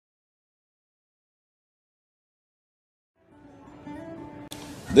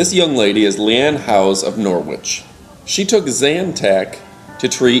This young lady is Leanne Howes of Norwich. She took Zantac to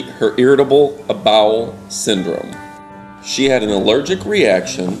treat her irritable bowel syndrome. She had an allergic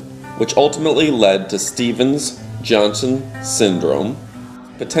reaction, which ultimately led to Stevens-Johnson syndrome.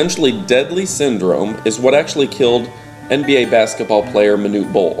 Potentially deadly syndrome is what actually killed NBA basketball player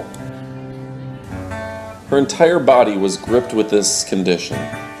Manute Bol. Her entire body was gripped with this condition.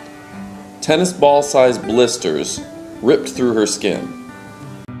 Tennis ball-sized blisters ripped through her skin.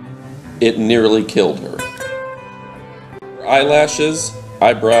 It nearly killed her. Her eyelashes,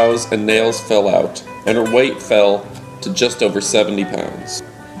 eyebrows, and nails fell out, and her weight fell to just over 70 pounds.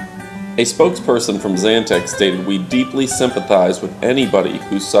 A spokesperson from Zantac stated, "We deeply sympathize with anybody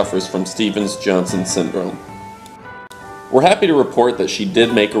who suffers from Stevens-Johnson syndrome." We're happy to report that she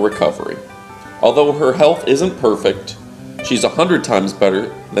did make a recovery. Although her health isn't perfect, she's 100 times better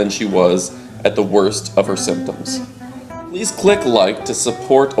than she was at the worst of her symptoms. Please click like to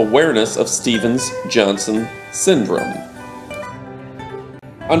support awareness of Stevens-Johnson syndrome.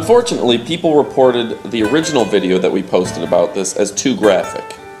 Unfortunately, people reported the original video that we posted about this as too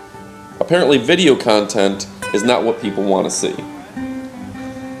graphic. Apparently, video content is not what people want to see.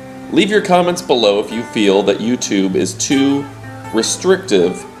 Leave your comments below if you feel that YouTube is too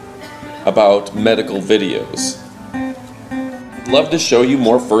restrictive about medical videos. I'd love to show you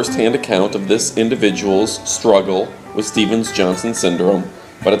more first-hand account of this individual's struggle with Stevens-Johnson syndrome,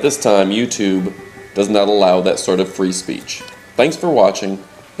 but at this time, YouTube does not allow that sort of free speech. Thanks for watching,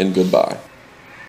 and goodbye.